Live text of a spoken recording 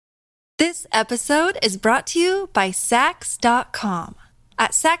This episode is brought to you by Sax.com.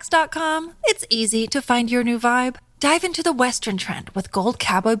 At Sax.com, it's easy to find your new vibe. Dive into the Western trend with gold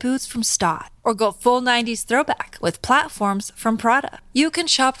cowboy boots from Stott, or go full 90s throwback with platforms from Prada. You can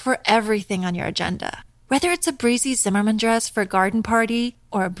shop for everything on your agenda, whether it's a breezy Zimmermann dress for a garden party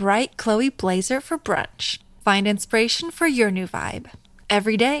or a bright Chloe blazer for brunch. Find inspiration for your new vibe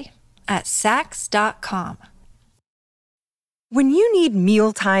every day at Sax.com. When you need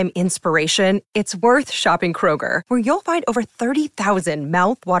mealtime inspiration, it's worth shopping Kroger, where you'll find over 30,000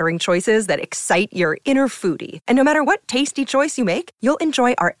 mouth-watering choices that excite your inner foodie. And no matter what tasty choice you make, you'll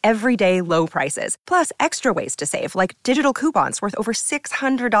enjoy our everyday low prices, plus extra ways to save, like digital coupons worth over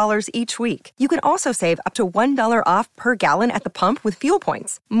 $600 each week. You can also save up to $1 off per gallon at the pump with fuel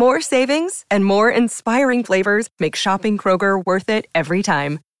points. More savings and more inspiring flavors make shopping Kroger worth it every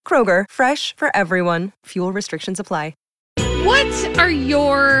time. Kroger, fresh for everyone. Fuel restrictions apply. What are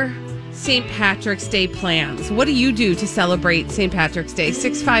your St. Patrick's Day plans? What do you do to celebrate St. Patrick's Day?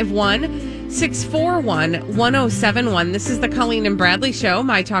 651-641-1071. This is the Colleen and Bradley Show,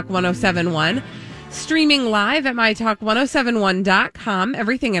 My Talk 1071. Streaming live at MyTalk1071.com.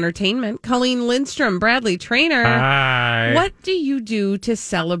 Everything Entertainment. Colleen Lindstrom, Bradley Trainer. Hi. What do you do to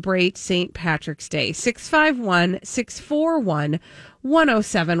celebrate St. Patrick's Day?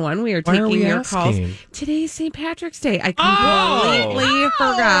 651-641-1071. We are taking your calls. Today's St. Patrick's Day. I completely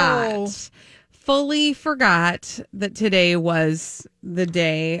forgot. Fully forgot that today was the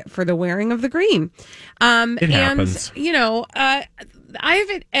day for the wearing of the green. It happens. You know,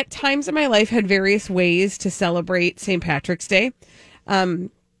 I've at times in my life had various ways to celebrate St. Patrick's Day. And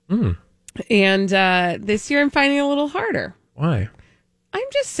this year I'm finding it a little harder. Why? I'm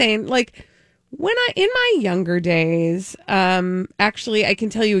just saying, like, in my younger days, actually, I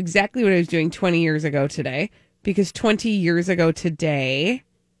can tell you exactly what I was doing 20 years ago today, because 20 years ago today,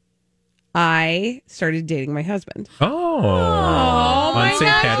 I started dating my husband. Oh, on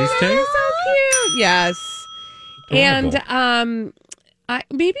St. Patty's Day? So cute. Yes. Adorable. And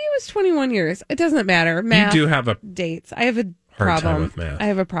maybe it was 21 years. It doesn't matter. Math, you do have a dates. I have a hard problem time with math. I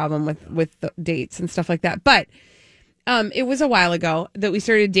have a problem with the dates and stuff like that. But it was a while ago that we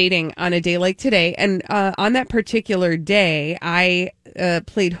started dating on a day like today. And on that particular day, I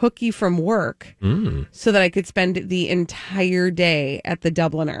played hooky from work so that I could spend the entire day at the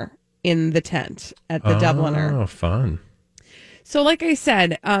Dubliner, in the tent at the Dubliner. Oh, fun. So like I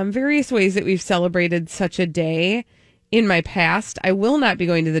said, various ways that we've celebrated such a day in my past. I will not be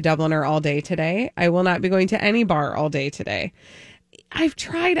going to the Dubliner all day today. I will not be going to any bar all day today. I've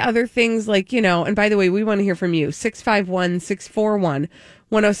tried other things like, and by the way, we want to hear from you.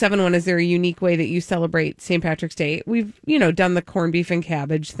 651-641-1071. Is there a unique way that you celebrate St. Patrick's Day? We've, done the corned beef and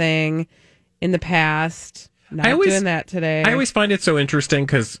cabbage thing in the past. Not doing that today. I always find it so interesting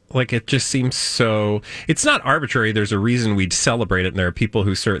because, it just seems so... It's not arbitrary. There's a reason we'd celebrate it, and there are people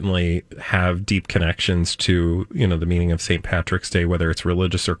who certainly have deep connections to, the meaning of St. Patrick's Day, whether it's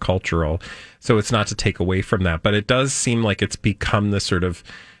religious or cultural. So it's not to take away from that. But it does seem like it's become this sort of,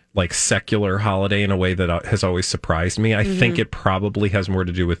 secular holiday in a way that has always surprised me. I think it probably has more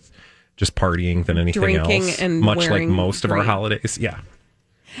to do with just partying than anything Drinking else. and much like wearing most of our green. holidays. Yeah.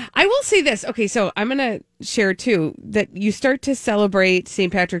 I will say this. Okay, so I'm going to share, too, that you start to celebrate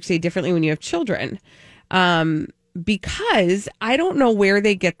St. Patrick's Day differently when you have children. Because I don't know where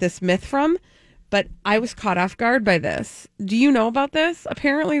they get this myth from, but I was caught off guard by this. Do you know about this?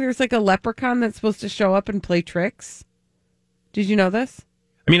 Apparently there's a leprechaun that's supposed to show up and play tricks. Did you know this?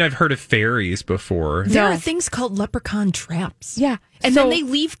 I mean, I've heard of fairies before. There are things called leprechaun traps. Yeah. And then they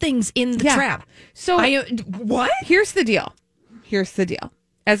leave things in the trap. So what? Here's the deal.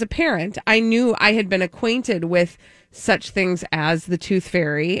 As a parent, I knew I had been acquainted with such things as the Tooth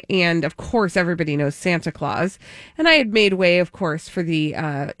Fairy, and of course everybody knows Santa Claus. And I had made way, of course, for the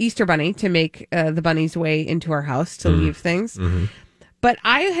Easter Bunny to make the bunny's way into our house to leave things. Mm-hmm. But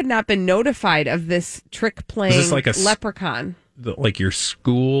I had not been notified of this trick-playing leprechaun. Your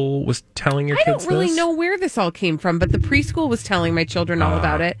school was telling your kids this? I don't really know where this all came from, but the preschool was telling my children all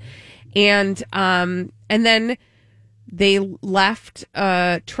about it. And then they left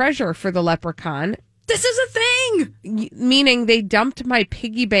a treasure for the leprechaun. This is a thing! Meaning they dumped my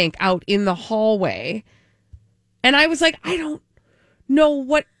piggy bank out in the hallway. And I was like, I don't know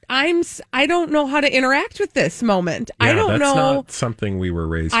I don't know how to interact with this moment. Yeah, I don't that's know. Not something we were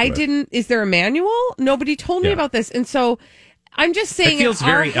raised I with. didn't. Is there a manual? Nobody told me about this. And so I'm just saying, it feels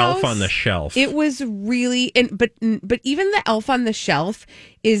very house, Elf on the Shelf. It was really, but even the Elf on the Shelf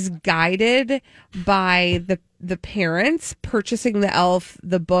is guided by the parents purchasing the elf,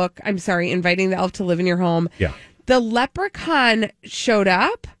 the book. I'm sorry, inviting the elf to live in your home. Yeah. The leprechaun showed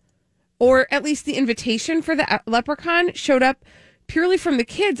up or at least the invitation for the leprechaun showed up purely from the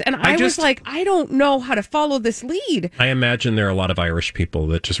kids. And I was like, I don't know how to follow this lead. I imagine there are a lot of Irish people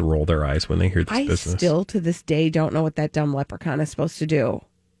that just roll their eyes when they hear this business. I still, to this day, don't know what that dumb leprechaun is supposed to do.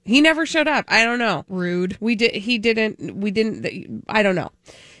 He never showed up. I don't know. Rude. We didn't. I don't know.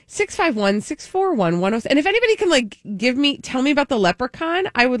 651-641-10. And if anybody can tell me about the leprechaun,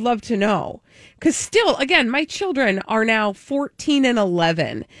 I would love to know. Because still, again, my children are now 14 and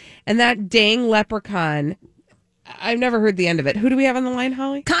 11. And that dang leprechaun, I've never heard the end of it. Who do we have on the line,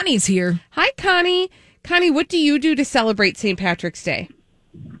 Holly? Connie's here. Hi, Connie. Connie, what do you do to celebrate St. Patrick's Day?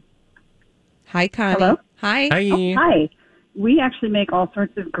 Hi, Connie. Hello? Hi. Hi. Oh, hi. We actually make all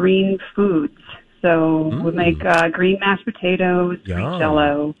sorts of green foods. So we make green mashed potatoes, green Yum.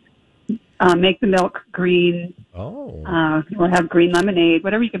 jello, make the milk green. Oh. We'll have green lemonade,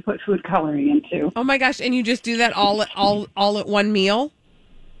 whatever you can put food coloring into. Oh my gosh! And you just do that all at one meal?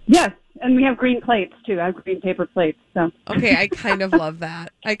 Yes, and we have green plates too. I have green paper plates. So Okay, I kind of love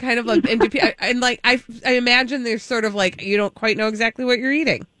that. I kind of love, I imagine there's sort of like you don't quite know exactly what you're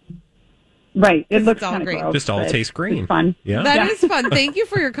eating. right, it looks it's all kind of green. gross, Just all but tastes green. It's fun. Yeah. That is fun. Thank you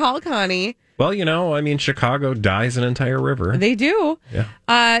for your call, Connie. Well, Chicago dyes an entire river. They do. Yeah.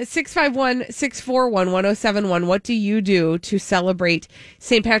 651-641-1071. What do you do to celebrate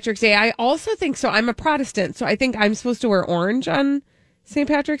St. Patrick's Day? I also think so. I'm a Protestant, so I think I'm supposed to wear orange on St.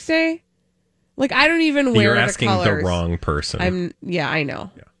 Patrick's Day. Like, I don't even wear You're the asking colors. the wrong person. I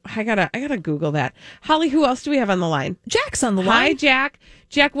know. Yeah. I gotta Google that. Holly, who else do we have on the line? Jack's on the line. Hi, Jack.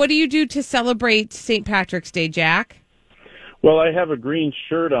 Jack, what do you do to celebrate St. Patrick's Day, Jack? Well, I have a green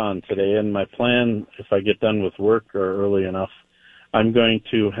shirt on today, and my plan, if I get done with work or early enough, I'm going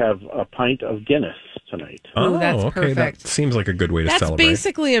to have a pint of Guinness tonight. Oh, that's okay. perfect. That seems like a good way to That's celebrate.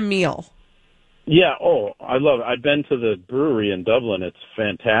 basically a meal. Yeah, I love it. I've been to the brewery in Dublin. It's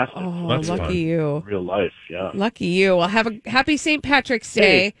fantastic. Oh, That's lucky fun. you. Real life, yeah. Lucky you. Well, have a happy St. Patrick's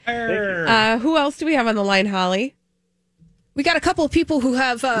Day. Who else do we have on the line, Holly? We got a couple of people who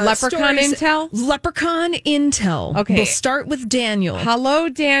have Leprechaun stories. intel? Leprechaun intel. Okay. We'll start with Daniel. Hello,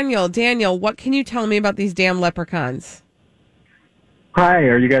 Daniel. Daniel, what can you tell me about these damn leprechauns? Hi,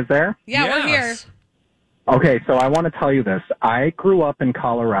 are you guys there? Yeah, we're here. Yes. Okay, so I want to tell you this. I grew up in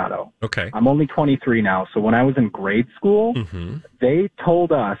Colorado. Okay. I'm only 23 now, so when I was in grade school, they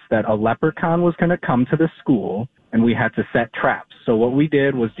told us that a leprechaun was going to come to the school, and we had to set traps. So what we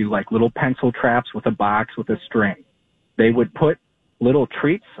did was do like little pencil traps with a box with a string. They would put little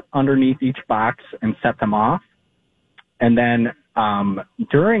treats underneath each box and set them off. And then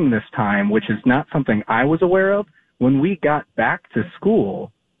during this time, which is not something I was aware of, when we got back to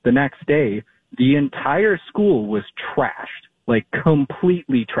school the next day, the entire school was trashed, like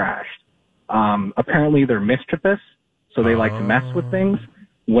completely trashed. Apparently they're mischievous, so they like to mess with things.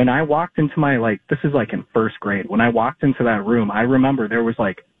 When I walked into this is like in first grade, when I walked into that room, I remember there was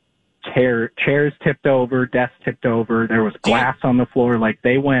like chairs tipped over, desks tipped over, there was glass on the floor, like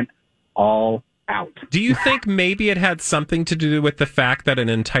they went all out. Do you think maybe it had something to do with the fact that an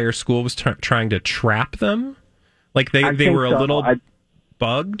entire school was trying to trap them? Like they were a little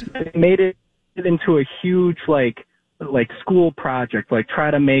bugged? They made it into a huge like school project, like try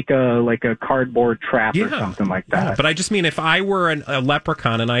to make a cardboard trap or something like that. Yeah, but I just mean if I were a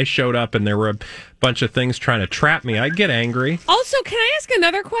leprechaun and I showed up and there were a bunch of things trying to trap me, I'd get angry. Also, can I ask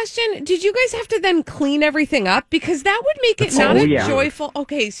another question? Did you guys have to then clean everything up? Because that would make it not joyful.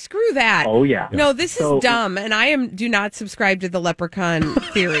 Okay, screw that. Oh, yeah. No, this is dumb, and I do not subscribe to the leprechaun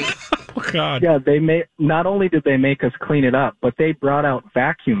theory. Oh, God. Yeah, not only did they make us clean it up, but they brought out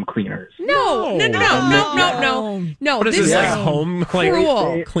vacuum cleaners. No. What is this, like home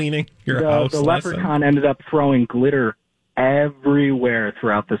cruel. cleaning your house? The leprechaun ended up throwing glitter everywhere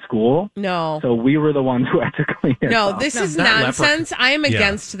throughout the school. No. So we were the ones who had to clean it up. This is nonsense. I am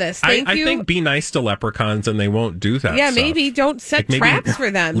against this. Thank you. I think be nice to leprechauns and they won't do that. Yeah, stuff. maybe don't set traps for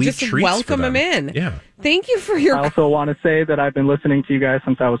them. leave Just treats welcome for them in. Yeah. Thank you for your... I also want to say that I've been listening to you guys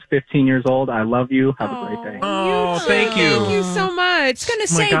since I was 15 years old. I love you. Have a great day. Oh, thank you. Thank you so much. I was going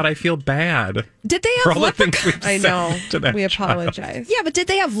to Oh my say, God, I feel bad. did they For have all the things leprechauns? we've I said know. to that We child. apologize. Yeah, but did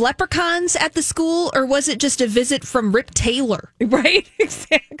they have leprechauns at the school, or was it just a visit from Rip Taylor? Right?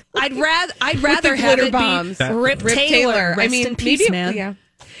 Exactly. I'd rather the have glitter it bombs. be Rip Taylor. Rest in peace, man. Yeah.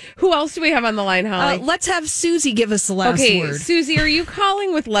 Who else do we have on the line, Holly? Let's have Susie give us the last word. Susie, are you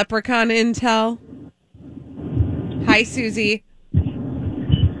calling with leprechaun intel? Hi, Susie.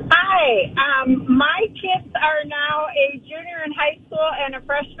 Hi. My kids are now a junior in high school and a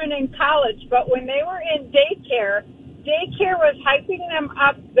freshman in college, but when they were in daycare was hyping them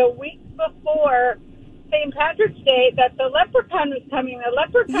up the week before St. Patrick's Day that the leprechaun was coming. The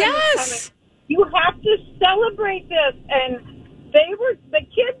leprechaun was coming. You have to celebrate this. And the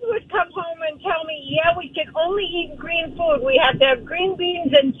kids would come home and tell me, yeah, we can only eat green food. We have to have green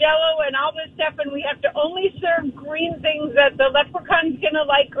beans and Jell-O and all this stuff, and we have to only serve green things that the leprechaun's going to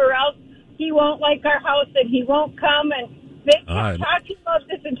like, or else he won't like our house and he won't come. And they kept talking about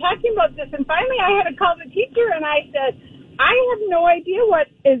this. And finally I had to call the teacher, and I said, I have no idea what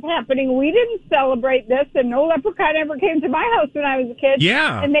is happening. We didn't celebrate this, and no leprechaun ever came to my house when I was a kid.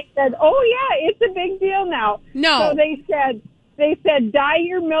 Yeah. And they said, oh, yeah, it's a big deal now. No. So they said, dye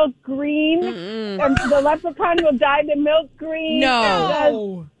your milk green, and the leprechaun will dye the milk green. No. It does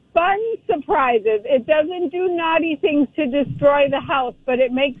fun surprises. It doesn't do naughty things to destroy the house, but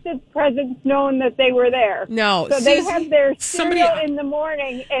it makes its presence known that they were there. No. So they have their cereal in the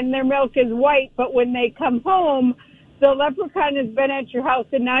morning, and their milk is white, but when they come home, the leprechaun has been at your house,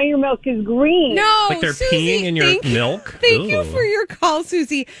 and now your milk is green. No, like they're Susie, peeing in your milk. Thank you for your call,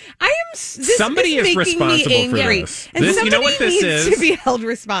 Susie. Somebody is responsible for this. And this, somebody you know what this needs is? to be held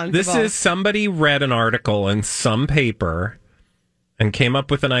responsible. This is somebody read an article in some paper and came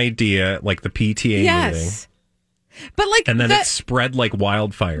up with an idea, like the PTA meeting. But and then it spread like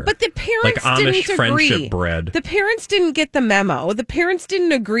wildfire. But the parents like Amish didn't friendship agree. bread. The parents didn't get the memo. The parents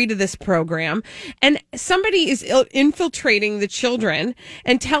didn't agree to this program, and somebody is infiltrating the children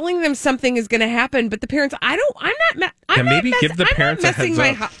and telling them something is going to happen. But the parents, I'm not give the parents a heads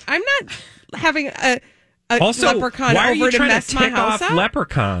up. I'm not having a also, leprechaun why are you over to trying mess to my tick house off up.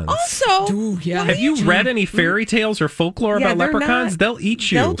 leprechauns? Also, have you read any fairy tales or folklore about leprechauns? They'll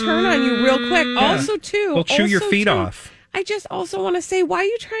eat you. They'll turn on you real quick. Also, too, they'll chew your feet off. I just also want to say, why are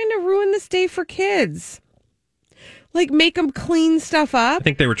you trying to ruin this day for kids? Like, make them clean stuff up? I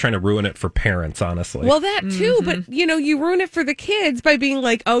think they were trying to ruin it for parents, honestly. Well, that too, but, you ruin it for the kids by being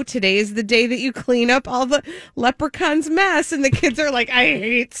like, oh, today is the day that you clean up all the leprechaun's mess, and the kids are like, I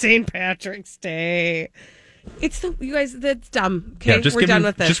hate St. Patrick's Day. You guys, that's dumb. Okay, we're done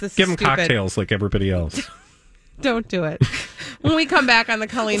with this. Just give them cocktails like everybody else. Don't do it. When we come back on the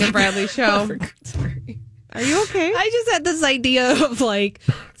Colleen and Bradley show. Sorry. Are you okay? I just had this idea of like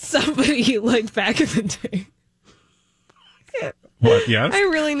somebody like back in the day. What? Yes. I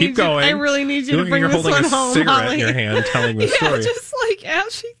really need Keep going. I really need you to bring you're this holding one a home, cigarette Holly. in your hand, telling the story. Just like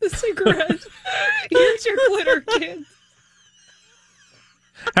Ashley the cigarette. Here's your glitter, kids.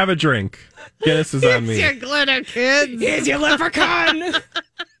 Have a drink. Guinness is on me. Here's your glitter, kids. Here's your leprechaun. When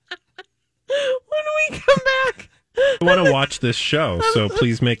we come back. I want to watch this show, so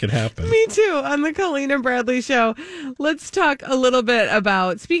please make it happen. Me too. On the Colleen and Bradley show, let's talk a little bit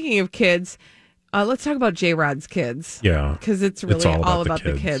about, speaking of kids, let's talk about J-Rod's kids. Yeah. Because it's really all about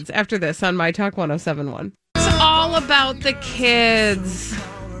the kids. After this on My Talk 107.1. It's all about the kids.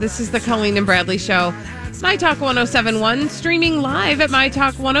 This is the Colleen and Bradley show. My Talk 107.1, streaming live at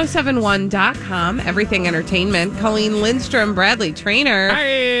mytalk1071.com. Everything Entertainment. Colleen Lindstrom, Bradley Trainer. Hi.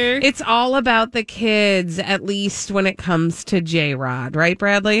 It's all about the kids, at least when it comes to J-Rod. Right,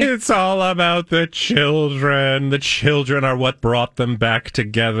 Bradley? It's all about the children. The children are what brought them back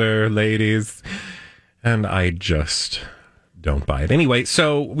together, ladies. And I just don't buy it. Anyway,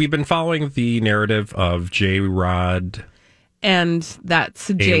 so we've been following the narrative of J-Rod. And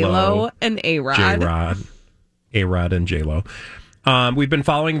that's J-Lo and A-Rod. J-Rod. A-Rod and J-Lo. We've been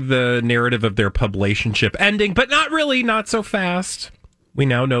following the narrative of their publicationship ending, but not really, not so fast. We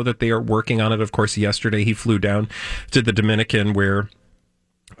now know that they are working on it. Of course, yesterday he flew down to the Dominican where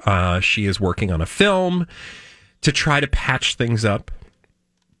she is working on a film to try to patch things up.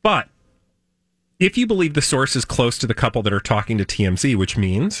 But if you believe the sources close to the couple that are talking to TMZ, which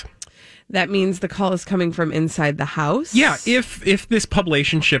means... That means the call is coming from inside the house? Yeah, if this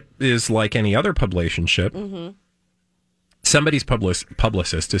publicationship is like any other publicationship, somebody's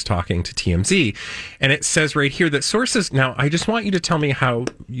publicist is talking to TMZ, and it says right here that sources... Now, I just want you to tell me how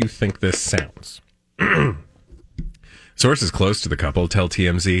you think this sounds. Sources close to the couple tell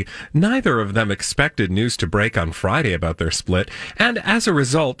TMZ neither of them expected news to break on Friday about their split, and as a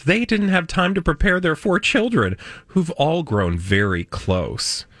result, they didn't have time to prepare their 4 children, who've all grown very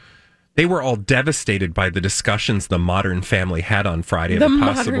close. They were all devastated by the discussions the Modern Family had on Friday of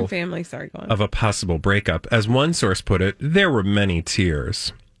a possible breakup. As one source put it, there were many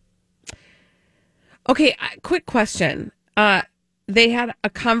tears. Okay, quick question. They had a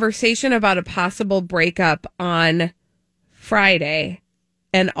conversation about a possible breakup on Friday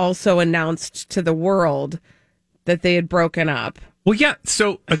and also announced to the world that they had broken up. Well, yeah.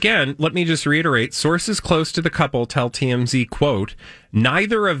 So again, let me just reiterate. Sources close to the couple tell TMZ, quote,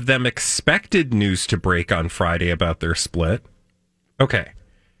 neither of them expected news to break on Friday about their split. Okay.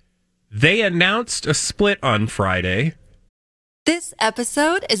 They announced a split on Friday. This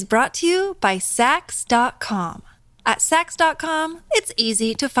episode is brought to you by Sax.com. At Sax.com, it's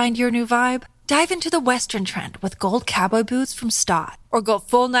easy to find your new vibe. Dive into the Western trend with gold cowboy boots from Stott, or go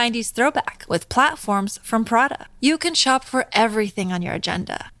full 90s throwback with platforms from Prada. You can shop for everything on your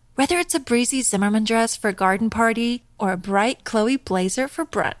agenda, whether it's a breezy Zimmermann dress for a garden party or a bright Chloe blazer for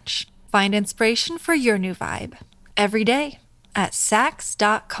brunch. Find inspiration for your new vibe every day at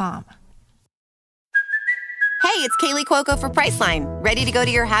Sax.com. Hey, it's Kaylee Cuoco for Priceline. Ready to go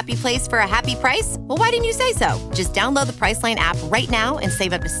to your happy place for a happy price? Well, why didn't you say so? Just download the Priceline app right now and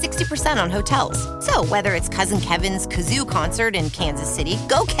save up to 60% on hotels. So whether it's Cousin Kevin's Kazoo Concert in Kansas City,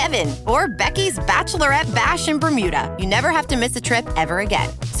 go Kevin, or Becky's Bachelorette Bash in Bermuda, you never have to miss a trip ever again.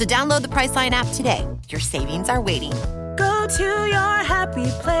 So download the Priceline app today. Your savings are waiting. Go to your happy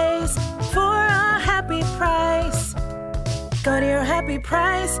place for a happy price. Go to your happy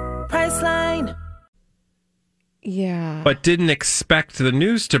price, Priceline. Yeah. But didn't expect the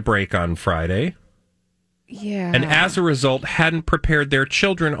news to break on Friday. Yeah. And as a result, hadn't prepared their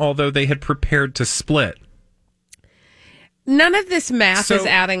children, although they had prepared to split. None of this math is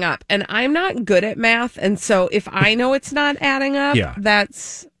adding up. And I'm not good at math. And so if I know it's not adding up,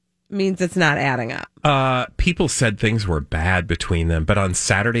 that's means it's not adding up. People said things were bad between them. But on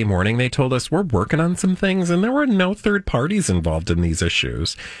Saturday morning, they told us we're working on some things. And there were no third parties involved in these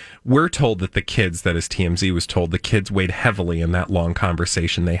issues. We're told that the kids, that is TMZ was told, the kids weighed heavily in that long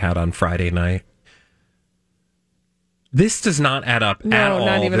conversation they had on Friday night. This does not add up at all.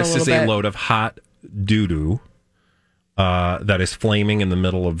 Not even this is bit. A load of hot doo-doo that is flaming in the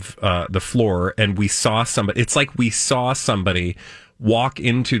middle of the floor. And we saw somebody, it's like we saw somebody walk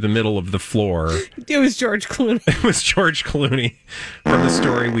into the middle of the floor. It was George Clooney. It was George Clooney from the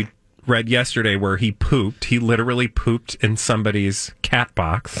story we read yesterday where he pooped. He literally pooped in somebody's cat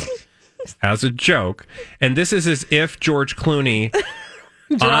box as a joke. And this is as if George Clooney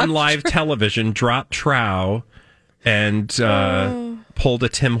on live television dropped trow and pulled a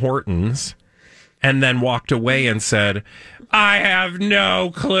Tim Hortons and then walked away and said, I have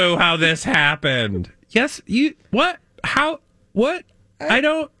no clue how this happened. Yes, you, what? How, what? I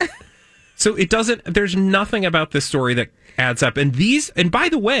don't. So it doesn't, there's nothing about this story that adds up. And by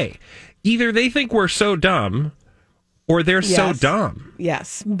the way, either they think we're so dumb or they're so dumb.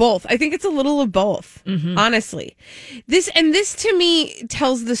 Yes, both. I think it's a little of both, honestly. This to me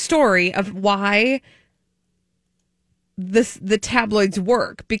tells the story of why the tabloids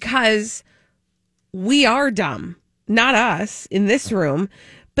work, because we are dumb. Not us in this room,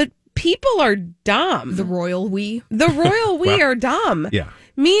 but people are dumb. The royal we are dumb. Yeah.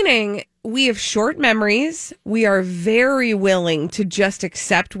 Meaning we have short memories. We are very willing to just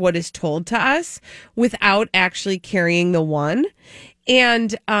accept what is told to us without actually carrying the one.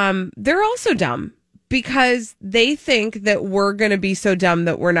 And they're also dumb because they think that we're going to be so dumb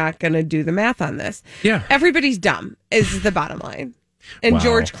that we're not going to do the math on this. Yeah. Everybody's dumb is the bottom line. And Wow.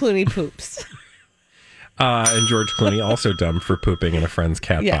 George Clooney poops. And George Clooney also dumb for pooping in a friend's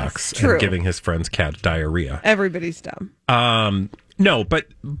cat box true. and giving his friend's cat diarrhea. Everybody's dumb. No, but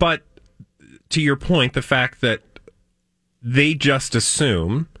to your point, the fact that they just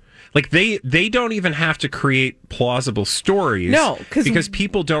assume, like they don't even have to create plausible stories. No, because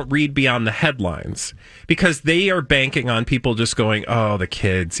people don't read beyond the headlines, because they are banking on people just going, oh, the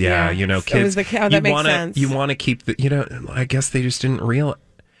kids, kids. That makes sense. You want to keep I guess they just didn't realize.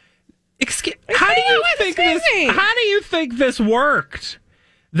 How do you think this worked?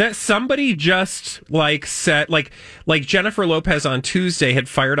 That somebody just said Jennifer Lopez on Tuesday had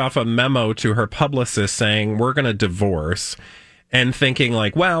fired off a memo to her publicist saying we're going to divorce, and thinking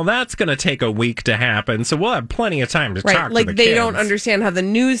well, that's going to take a week to happen, so we'll have plenty of time to talk to the kids. They don't understand how the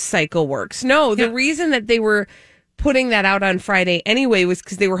news cycle works. No, the reason that they were putting that out on Friday anyway was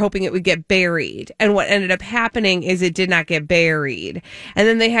because they were hoping it would get buried. And what ended up happening is it did not get buried. And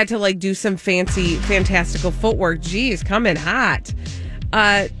then they had to do some fantastical footwork. Geez, coming hot.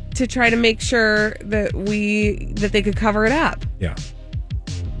 To try to make sure that they could cover it up. Yeah.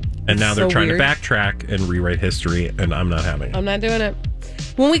 And now they're trying to backtrack and rewrite history, and I'm not having it. I'm not doing it.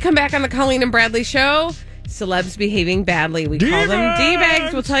 When we come back on the Colleen and Bradley Show, celebs behaving badly. We call them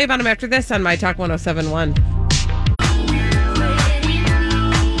D-bags. We'll tell you about them after this on My Talk 107.1.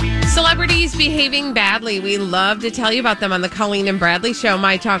 Celebrities behaving badly. We love to tell you about them on the Colleen and Bradley Show,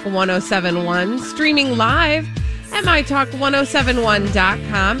 My Talk 107.1, streaming live at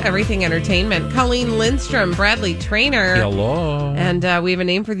MyTalk1071.com. Everything Entertainment. Colleen Lindstrom, Bradley Trainer. Hello. And we have a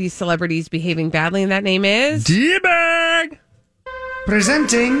name for these celebrities behaving badly, and that name is... D-Bag!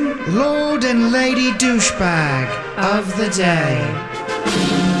 Presenting Lord and Lady Douchebag of the Day.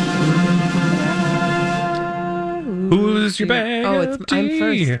 Who's your bag? I'm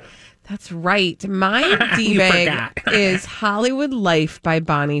first. That's right. My D-bag is Hollywood Life by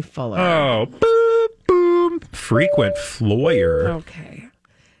Bonnie Fuller. Oh, boom, boom. Frequent Flyer. Okay.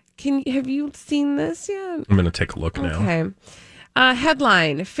 Have you seen this yet? I'm going to take a look now. Okay.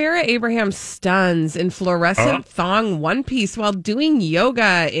 Headline: Farrah Abraham stuns in fluorescent thong one piece while doing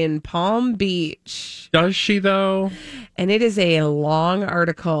yoga in Palm Beach. Does she, though? And it is a long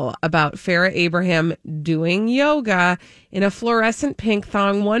article about Farrah Abraham doing yoga in a fluorescent pink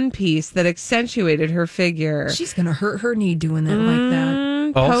thong one piece that accentuated her figure. She's going to hurt her knee doing that like that.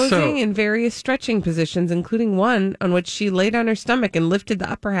 Posing in various stretching positions, including one on which she laid on her stomach and lifted the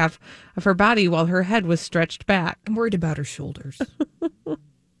upper half of her body while her head was stretched back. I'm worried about her shoulders.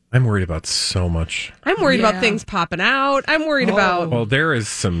 I'm worried about so much. I'm worried about things popping out. I'm worried about... Well,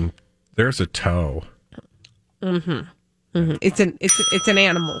 there's a toe. Mm-hmm. It's an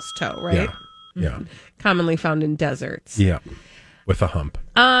animal's toe, right? Yeah. Commonly found in deserts. Yeah. With a hump.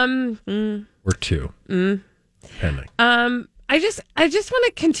 Or two. Depending. I just want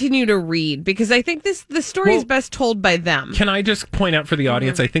to continue to read because I think the story is best told by them. Can I just point out for the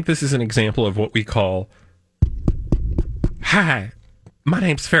audience, I think this is an example of what we call, hi, my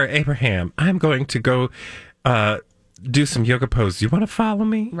name's Farrah Abraham. I'm going to go do some yoga poses. You want to follow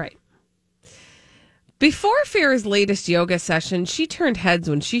me? Right. Before Farrah's latest yoga session, she turned heads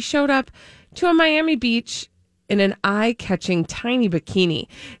when she showed up to a Miami beach in an eye-catching tiny bikini.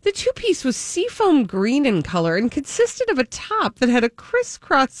 The two-piece was seafoam green in color and consisted of a top that had a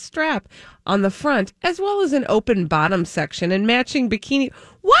crisscross strap on the front, as well as an open bottom section and matching bikini.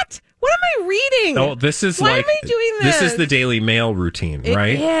 What? What am I reading? Oh, this is Why am I doing this? This is the Daily Mail routine,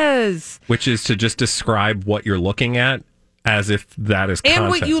 right? It is. Which is to just describe what you're looking at as if that is content. And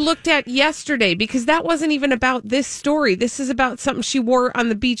what you looked at yesterday, because that wasn't even about this story. This is about something she wore on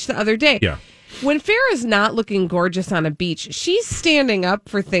the beach the other day. Yeah. When Farrah's not looking gorgeous on a beach, she's standing up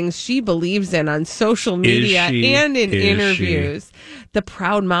for things she believes in on social media and in interviews. The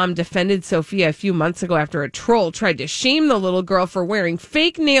proud mom defended Sophia a few months ago after a troll tried to shame the little girl for wearing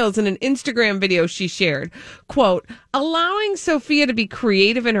fake nails in an Instagram video she shared. Quote, allowing Sophia to be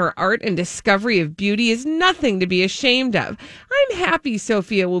creative in her art and discovery of beauty is nothing to be ashamed of. I'm happy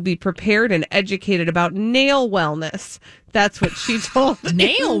Sophia will be prepared and educated about nail wellness. That's what she told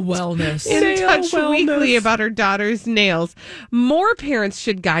Nail wellness. In Touch Weekly about her daughter's nails. More parents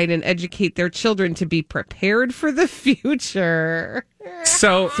should guide and educate their children to be prepared for the future.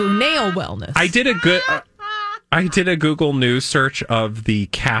 So through nail wellness. I did a Google News search of the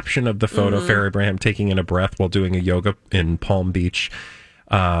caption of the photo, Farrah Abraham taking in a breath while doing a yoga in Palm Beach.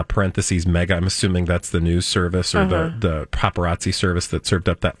 Parentheses mega. I'm assuming that's the news service or the paparazzi service that served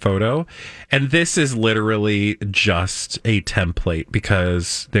up that photo. And this is literally just a template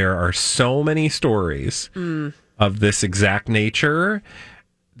because there are so many stories of this exact nature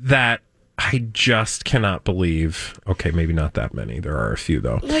that I just cannot believe. Okay, maybe not that many. There are a few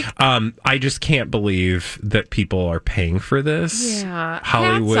though. I just can't believe that people are paying for this. Yeah,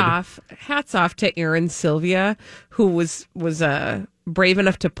 Hollywood. Hats off to Erin Sylvia, who was brave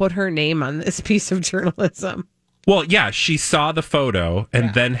enough to put her name on this piece of journalism. Well, yeah, she saw the photo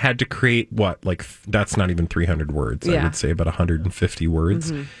and then had to create that's not even 300 words. I would say about 150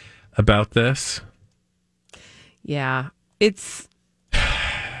 words about this. Yeah,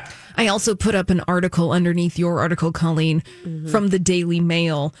 I also put up an article underneath your article, Colleen, from the Daily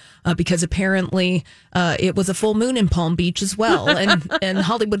Mail, because apparently it was a full moon in Palm Beach as well. And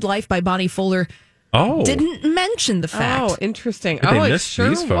Hollywood Life by Bonnie Fuller didn't mention the fact. Oh, interesting. It sure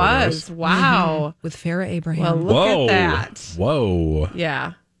was. Wow. With Farrah Abraham. Well, look at that. Whoa.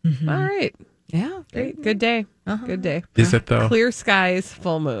 Yeah. All right. Yeah. Great. Good day. Good day. Is it though? Clear skies,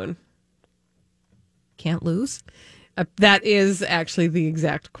 full moon. Can't lose. That is actually the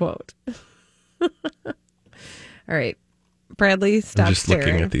exact quote. All right. Bradley, stop I'm just staring.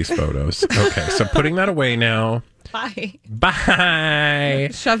 looking at these photos. Okay, so putting that away now. Bye.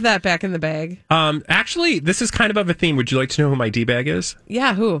 Shove that back in the bag. Actually, this is kind of a theme. Would you like to know who my D-bag is?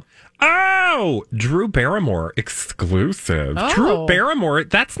 Yeah, who? Oh, Drew Barrymore, exclusive. Oh. Drew Barrymore,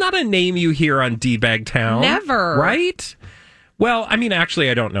 that's not a name you hear on D-Bag Town. Never. Right? Well, I mean, actually,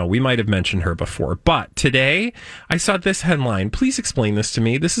 I don't know. We might have mentioned her before. But today, I saw this headline. Please explain this to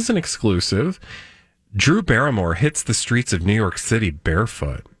me. This is an exclusive. Drew Barrymore hits the streets of New York City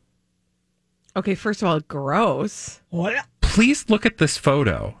barefoot. Okay, first of all, gross. What? Please look at this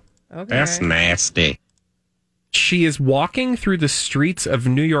photo. Okay. That's nasty. She is walking through the streets of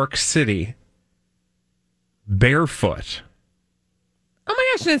New York City barefoot. Oh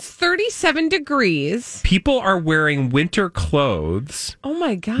my gosh, and it's 37 degrees. People are wearing winter clothes. Oh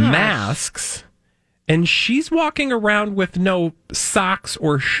my gosh. Masks. and she's walking around with no socks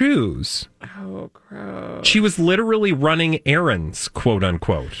or shoes. Oh, gross. She was literally running errands, quote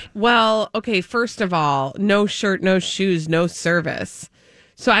unquote. Well, okay, first of all, no shirt, no shoes, no service.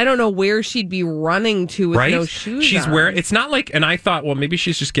 So I don't know where she'd be running to with no shoes. She's on. wearing, it's not like, and I thought, well, maybe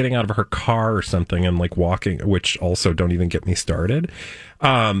she's just getting out of her car or something and like walking, which also don't even get me started.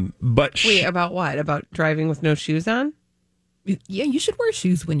 But wait, about what? About driving with no shoes on? Yeah, you should wear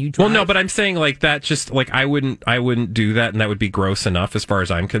shoes when you drive. Well, no, but I'm saying like that. Just like I wouldn't do that, and that would be gross enough as far as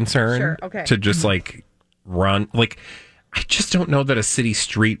I'm concerned. Sure, okay. To just like run, like I just don't know that a city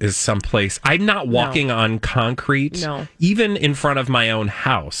street is someplace. I'm not walking on concrete, even in front of my own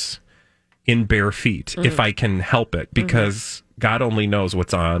house, in bare feet, if I can help it, because God only knows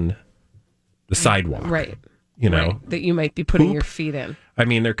what's on the sidewalk, right? You know, right. That you might be putting poop. Your feet in. I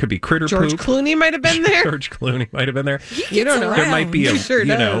mean, there could be critter George poop. Clooney might have been there. George Clooney might have been there. You don't know. There might be a, sure you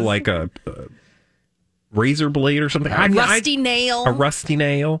know, does. like a razor blade or something. A rusty nail. A rusty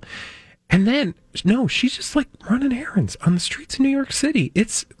nail. And then, no, she's just like running errands on the streets of New York City.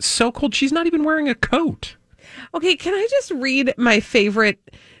 It's so cold. She's not even wearing a coat. Okay, can I just read my favorite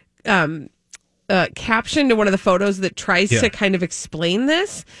caption to one of the photos that tries to kind of explain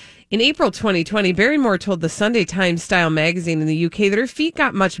this? In April 2020, Barrymore told the Sunday Times Style magazine in the UK that her feet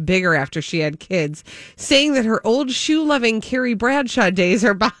got much bigger after she had kids, saying that her old shoe-loving Carrie Bradshaw days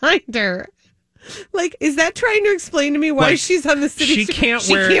are behind her. Like, is that trying to explain to me why she's on the city? She can't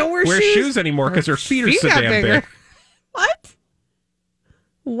wear shoes anymore because her feet are so damn big. What?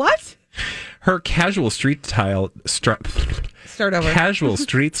 What? Her casual street style Start over. Casual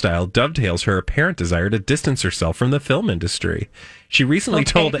street style dovetails her apparent desire to distance herself from the film industry. She recently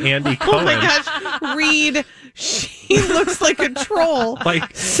told Andy Cohen. Oh my gosh, Reed, she looks like a troll.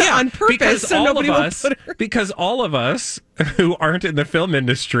 Like on purpose, because so nobody will put her. Because all of us who aren't in the film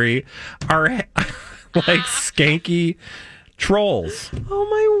industry are like skanky trolls. Oh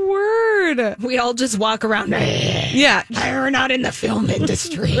my word. We all just walk around. Yeah. We're not in the film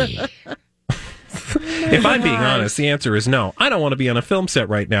industry. If I'm being honest, the answer is no. I don't want to be on a film set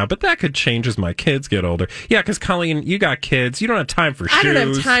right now, but that could change as my kids get older. Yeah, because Colleen, you got kids. You don't have time for shoes. I don't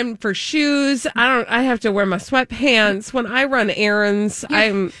have time for shoes. I have to wear my sweatpants. When I run errands,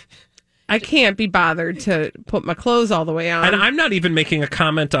 I can't be bothered to put my clothes all the way on. And I'm not even making a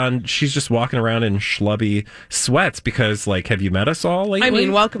comment on she's just walking around in schlubby sweats because, like, have you met us all lately? I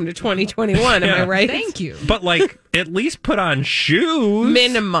mean, welcome to 2021, am I right? Thank you. But, like, at least put on shoes.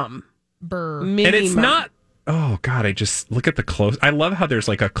 Minimum. And it's not, oh, God, I just look at the close. I love how there's,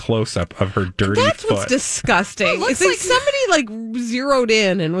 like, a close-up of her dirty That's foot. what's disgusting. Well, it's like somebody, like, zeroed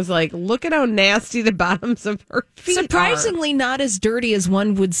in and was like, look at how nasty the bottoms of her feet Surprisingly not as dirty as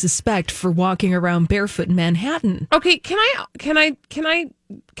one would suspect for walking around barefoot in Manhattan. Okay, can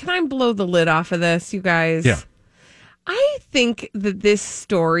I blow the lid off of this, you guys? Yeah. I think that this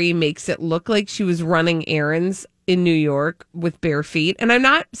story makes it look like she was running errands in New York with bare feet. And I'm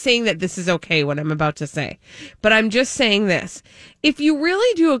not saying that this is okay, what I'm about to say, but I'm just saying this. If you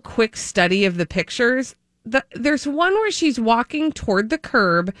really do a quick study of the pictures, there's one where she's walking toward the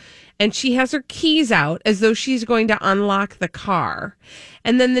curb and she has her keys out as though she's going to unlock the car.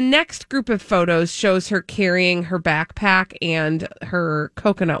 And then the next group of photos shows her carrying her backpack and her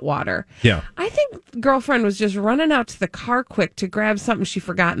coconut water. Yeah. I think girlfriend was just running out to the car quick to grab something she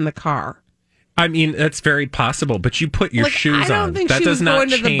forgot in the car. I mean, that's very possible, but you put your shoes on. I don't think that she does was not going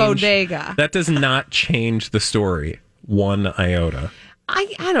change, to the bodega. That does not change the story one iota.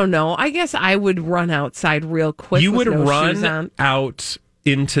 I don't know. I guess I would run outside real quick. You with would no run shoes on. out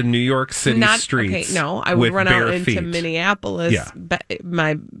into New York City streets. Okay, no, I would with run bare out into feet. Minneapolis, Yeah.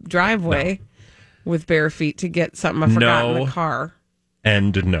 My driveway, with bare feet to get something I forgot in the car.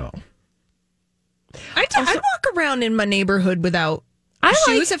 And no. I walk around in my neighborhood without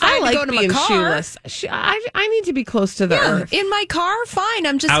shoes if I had to go to my being car. shoeless. I need to be close to the earth. In my car, fine.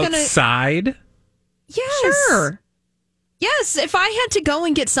 I'm just going to... Outside? Yes. Sure. Yes, if I had to go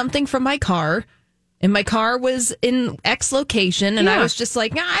and get something from my car, and my car was in X location, and I was just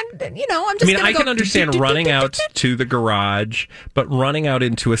like, I'm just. I mean, I can understand running out to the garage, but running out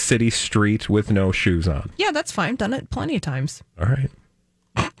into a city street with no shoes on. Yeah, that's fine. Done it plenty of times. All right.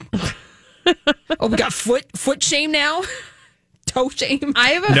 Oh, we got foot shame now. Toe shame.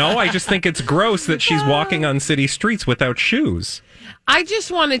 No, I just think it's gross that she's walking on city streets without shoes. I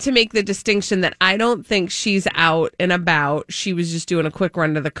just wanted to make the distinction that I don't think she's out and about. She was just doing a quick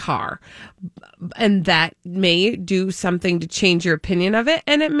run to the car. And that may do something to change your opinion of it,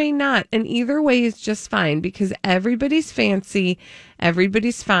 and it may not. And either way is just fine because everybody's fancy,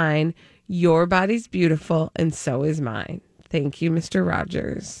 everybody's fine. Your body's beautiful, and so is mine. Thank you, Mr.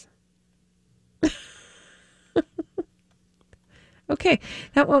 Rogers. Okay,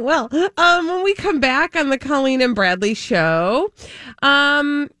 that went well. When we come back on the Colleen and Bradley show,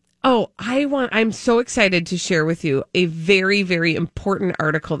 I'm so excited to share with you a very, very important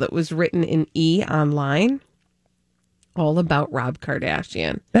article that was written in E! Online, all about Rob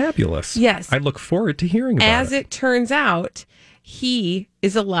Kardashian. Fabulous. Yes. I look forward to hearing about it. As it turns out, he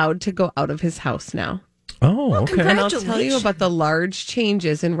is allowed to go out of his house now. Oh, okay. And I'll tell you about the large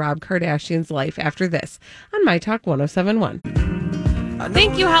changes in Rob Kardashian's life after this on My Talk 1071.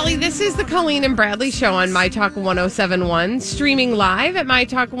 Thank you, Holly. This is the Colleen and Bradley show on My Talk 1071, streaming live at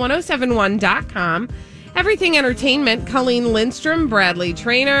mytalk1071.com. Everything Entertainment, Colleen Lindstrom, Bradley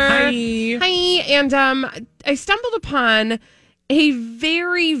Trainer. Hi. And I stumbled upon a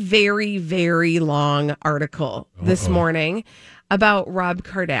very, very, very long article this morning about Rob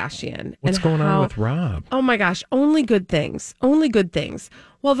Kardashian. What's going on with Rob? Oh my gosh, only good things. Only good things.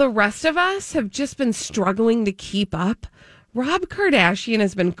 While the rest of us have just been struggling to keep up, Rob Kardashian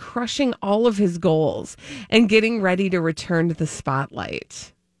has been crushing all of his goals and getting ready to return to the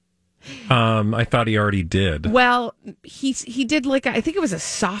spotlight. I thought he already did. Well, he did I think it was a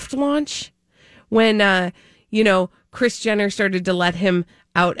soft launch when, Kris Jenner started to let him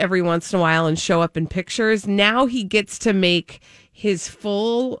out every once in a while and show up in pictures. Now he gets to make his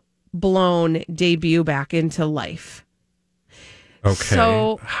full-blown debut back into life. Okay.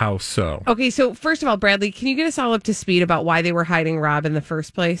 So, how so? Okay, so first of all, Bradley, can you get us all up to speed about why they were hiding Rob in the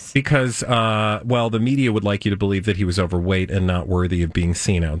first place? Because, the media would like you to believe that he was overweight and not worthy of being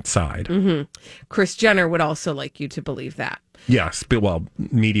seen outside. Mm-hmm. Kris Jenner would also like you to believe that. Yes, but,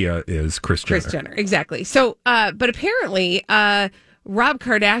 media is Kris Jenner. Kris Jenner, exactly. So, but apparently, Rob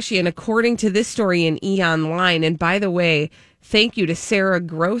Kardashian, according to this story in E! Online, and by the way, thank you to Sarah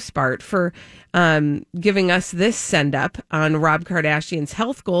Grossbart for giving us this send-up on Rob Kardashian's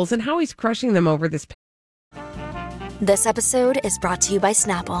health goals and how he's crushing them over this. This episode is brought to you by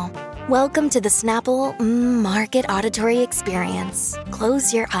Snapple. Welcome to the Snapple Market Auditory Experience.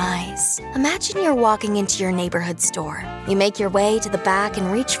 Close your eyes. Imagine you're walking into your neighborhood store. You make your way to the back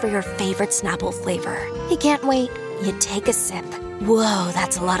and reach for your favorite Snapple flavor. You can't wait. You take a sip. Whoa,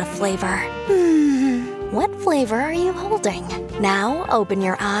 that's a lot of flavor. What flavor are you holding? Now open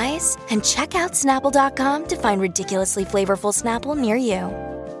your eyes and check out Snapple.com to find ridiculously flavorful Snapple near you.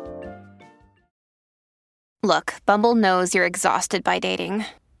 Look, Bumble knows you're exhausted by dating.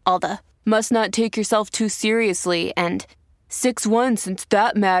 All the must not take yourself too seriously and 6'1" since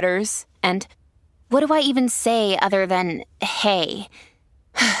that matters. And what do I even say other than, hey?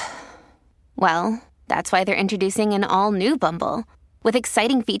 well, that's why they're introducing an all-new Bumble. With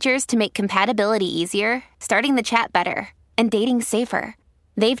exciting features to make compatibility easier, starting the chat better, and dating safer.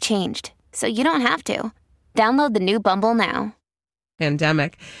 They've changed, so you don't have to. Download the new Bumble now.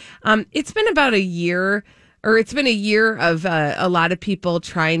 Pandemic. It's been about a year, or it's been a year of a lot of people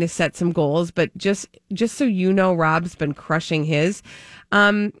trying to set some goals, but just so you know, Rob's been crushing his.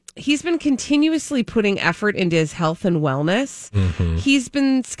 He's been continuously putting effort into his health and wellness. Mm-hmm. He's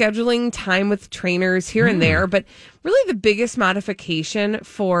been scheduling time with trainers here and there, but really the biggest modification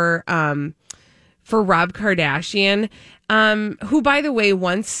for Rob Kardashian, who, by the way,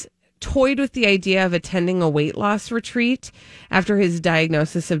 once toyed with the idea of attending a weight loss retreat after his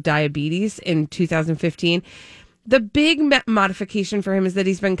diagnosis of diabetes in 2015. The big modification for him is that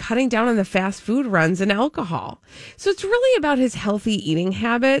he's been cutting down on the fast food runs and alcohol. So it's really about his healthy eating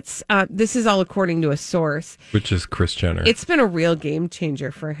habits. This is all according to a source. Which is Kris Jenner. It's been a real game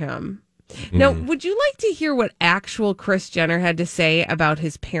changer for him. Now, would you like to hear what actual Kris Jenner had to say about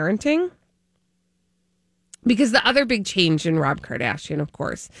his parenting? Because the other big change in Rob Kardashian, of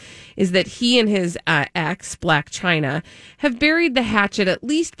course, is that he and his ex, Blac Chyna, have buried the hatchet, at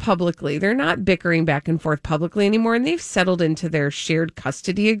least publicly. They're not bickering back and forth publicly anymore, and they've settled into their shared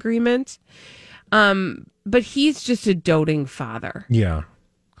custody agreement. But he's just a doting father. Yeah,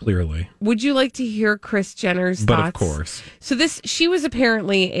 clearly. Would you like to hear Kris Jenner's thoughts? But of course. So she was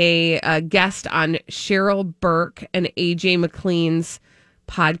apparently a guest on Cheryl Burke and AJ McLean's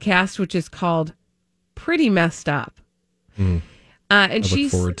podcast, which is called Pretty Messed Up. And I look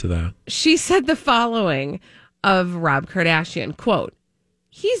forward to that. She said the following of Rob Kardashian, quote,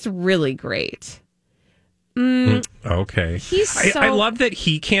 "He's really great." Okay. I love that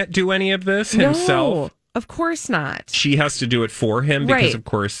he can't do any of this himself. No, of course not. She has to do it for him because, Right. of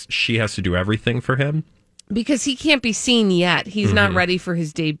course, she has to do everything for him. Because he can't be seen yet. He's not ready for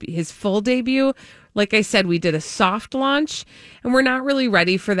his full debut. Like I said, we did a soft launch, and we're not really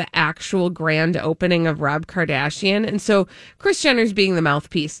ready for the actual grand opening of Rob Kardashian. And so Kris Jenner's being the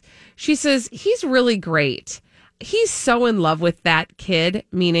mouthpiece. She says, he's really great. He's so in love with that kid,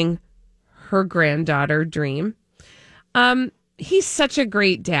 meaning her granddaughter, Dream. he's such a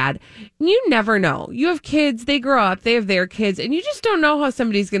great dad. You never know. You have kids, they grow up, they have their kids, and you just don't know how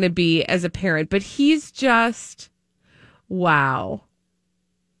somebody's going to be as a parent. But he's just, wow.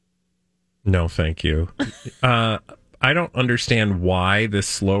 No, thank you. I don't understand why this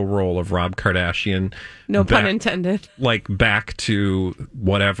slow roll of Rob Kardashian. No pun intended. Like back to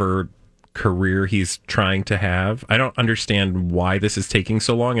whatever career he's trying to have. I don't understand why this is taking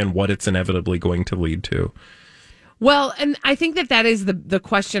so long and what it's inevitably going to lead to. Well, and I think that is the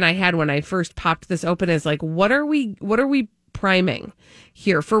question I had when I first popped this open is like, what are we priming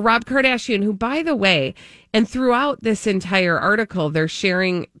here for Rob Kardashian, who, by the way, and throughout this entire article, they're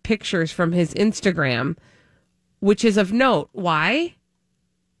sharing pictures from his Instagram, which is of note. Why?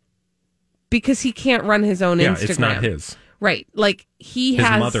 Because he can't run his own Instagram. It's not his. Right. Like his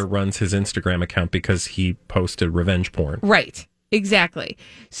mother runs his Instagram account because he posted revenge porn. Right. Exactly.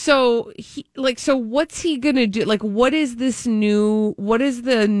 So so what's he going to do? Like, what is the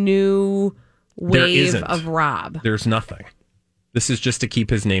new wave of Rob? There's nothing. This is just to keep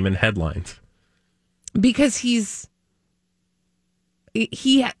his name in headlines. Because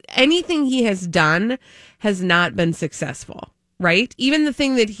anything he has done has not been successful, right? Even the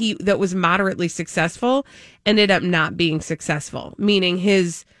thing that was moderately successful ended up not being successful, meaning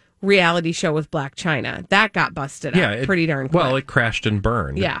his reality show with Blac Chyna that got busted up pretty darn quick. Well, it crashed and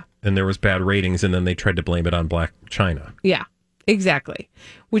burned. Yeah. And there was bad ratings, and then they tried to blame it on Blac Chyna. Yeah, exactly.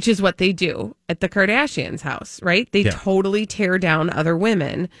 Which is what they do at the Kardashians' house, right? They totally tear down other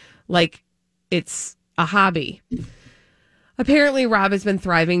women like it's a hobby. Apparently, Rob has been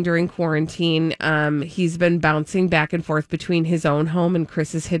thriving during quarantine. He's been bouncing back and forth between his own home and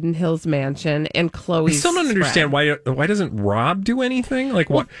Chris's Hidden Hills mansion and Khloe's. I still don't understand why doesn't Rob do anything? Like,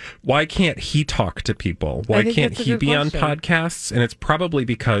 why can't he talk to people? Why can't he be on podcasts? And it's probably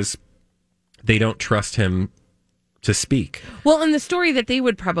because they don't trust him to speak. Well, and the story that they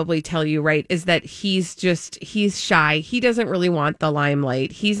would probably tell you, right, is that he's shy. He doesn't really want the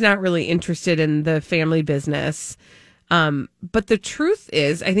limelight. He's not really interested in the family business. But the truth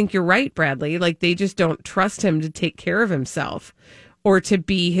is, I think you're right, Bradley. Like, they just don't trust him to take care of himself or to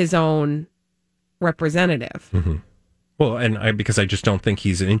be his own representative. Mm-hmm. Well, because I just don't think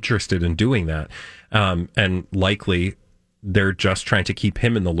he's interested in doing that. And likely they're just trying to keep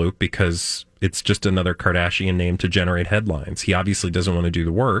him in the loop because it's just another Kardashian name to generate headlines. He obviously doesn't want to do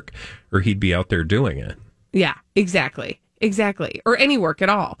the work or he'd be out there doing it. Yeah, exactly. Exactly. Or any work at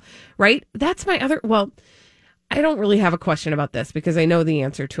all, right? That's my other, I don't really have a question about this because I know the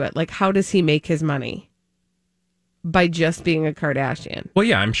answer to it. Like, how does he make his money? By just being a Kardashian. Well,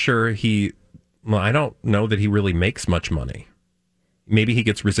 yeah, I'm sure I don't know that he really makes much money. Maybe he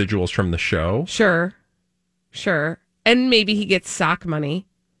gets residuals from the show. Sure. And maybe he gets sock money.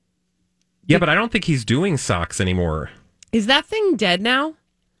 Yeah, but I don't think he's doing socks anymore. Is that thing dead now?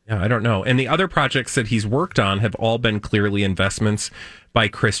 Yeah, I don't know. And the other projects that he's worked on have all been clearly investments by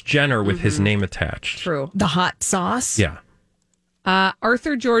Kris Jenner with his name attached. True. The hot sauce? Yeah.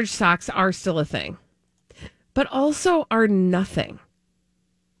 Arthur George socks are still a thing, but also are nothing.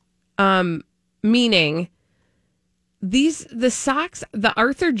 Meaning the socks, the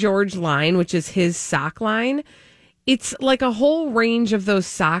Arthur George line, which is his sock line, it's like a whole range of those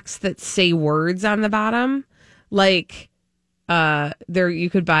socks that say words on the bottom. Like, you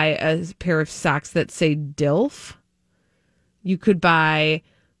could buy a pair of socks that say DILF. You could buy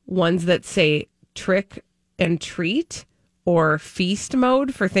ones that say trick and treat or feast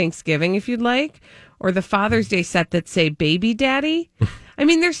mode for Thanksgiving if you'd like, or the Father's Day set that say baby daddy. I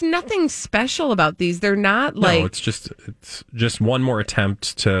mean, there's nothing special about these. They're not like... No, it's just one more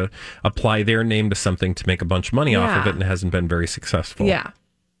attempt to apply their name to something to make a bunch of money off of it, and it hasn't been very successful.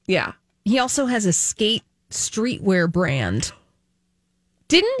 Yeah. He also has a skate streetwear brand.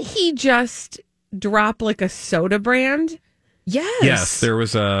 Didn't he just drop like a soda brand? Yes, there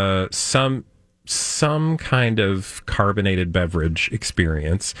was some kind of carbonated beverage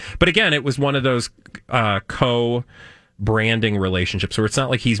experience. But again, it was one of those co-branding relationships where it's not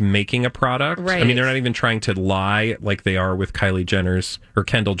like he's making a product. Right. I mean, they're not even trying to lie like they are with Kylie Jenner's or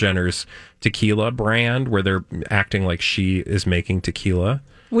Kendall Jenner's tequila brand, where they're acting like she is making tequila.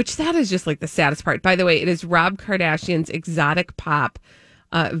 Which that is just like the saddest part. By the way, it is Rob Kardashian's Exotic Pop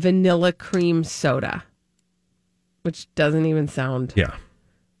vanilla cream soda. Which doesn't even sound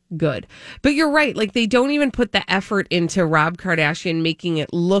good. But you're right. Like, they don't even put the effort into Rob Kardashian making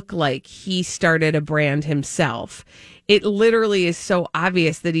it look like he started a brand himself. It literally is so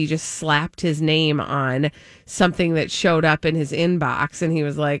obvious that he just slapped his name on something that showed up in his inbox. And he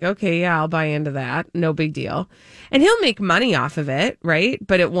was like, okay, yeah, I'll buy into that. No big deal. And he'll make money off of it, right?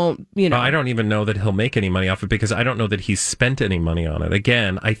 But it won't, I don't even know that he'll make any money off it because I don't know that he's spent any money on it.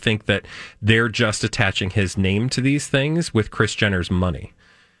 Again, I think that they're just attaching his name to these things with Kris Jenner's money.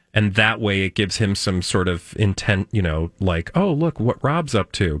 And that way it gives him some sort of intent, like, oh, look what Rob's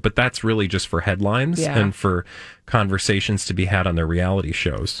up to. But that's really just for headlines and for conversations to be had on their reality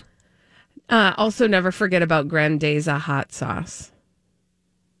shows. Also, never forget about Grandeza hot sauce.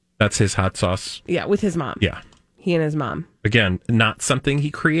 That's his hot sauce? Yeah, with his mom. Yeah. He and his mom. Again, not something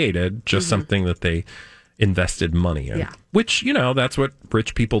he created, just something that they invested money in. Yeah. Which, that's what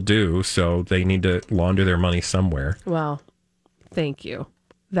rich people do. So they need to launder their money somewhere. Well, thank you.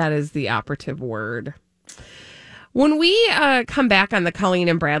 That is the operative word. When we come back on the Colleen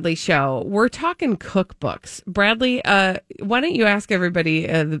and Bradley show, we're talking cookbooks. Bradley, why don't you ask everybody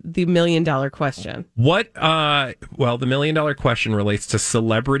the $1 million question? The $1 million question relates to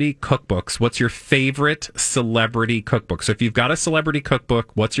celebrity cookbooks. What's your favorite celebrity cookbook? So if you've got a celebrity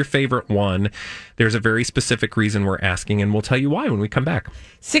cookbook, what's your favorite one? There's a very specific reason we're asking, and we'll tell you why when we come back.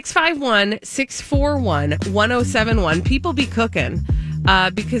 651-641-1071. People be cooking.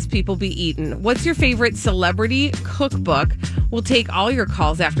 Because people be eating. What's your favorite celebrity cookbook? We'll take all your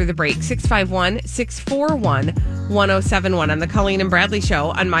calls after the break. 651-641-1071 on the Colleen and Bradley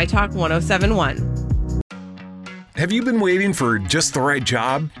Show on My Talk 1071. Have you been waiting for just the right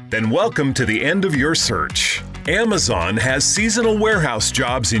job? Then welcome to the end of your search. Amazon has seasonal warehouse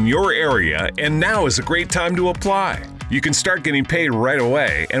jobs in your area, and now is a great time to apply. You can start getting paid right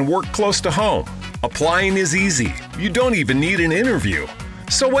away and work close to home. Applying is easy. You don't even need an interview.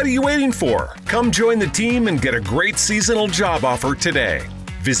 So what are you waiting for? Come join the team and get a great seasonal job offer today.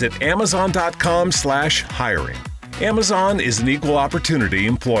 Visit Amazon.com/hiring. Amazon is an equal opportunity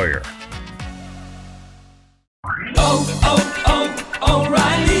employer.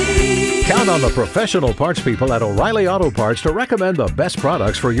 O'Reilly. Count on the professional parts people at O'Reilly Auto Parts to recommend the best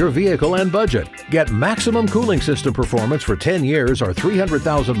products for your vehicle and budget. Get maximum cooling system performance for 10 years or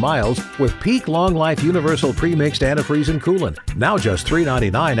 300,000 miles with Peak Long Life Universal Pre-Mixed Antifreeze and Coolant. Now just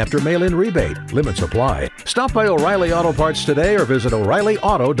 $3.99 after mail-in rebate. Limits apply. Stop by O'Reilly Auto Parts today or visit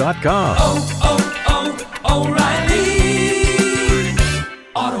O'ReillyAuto.com. O'Reilly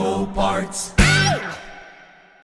Auto Parts.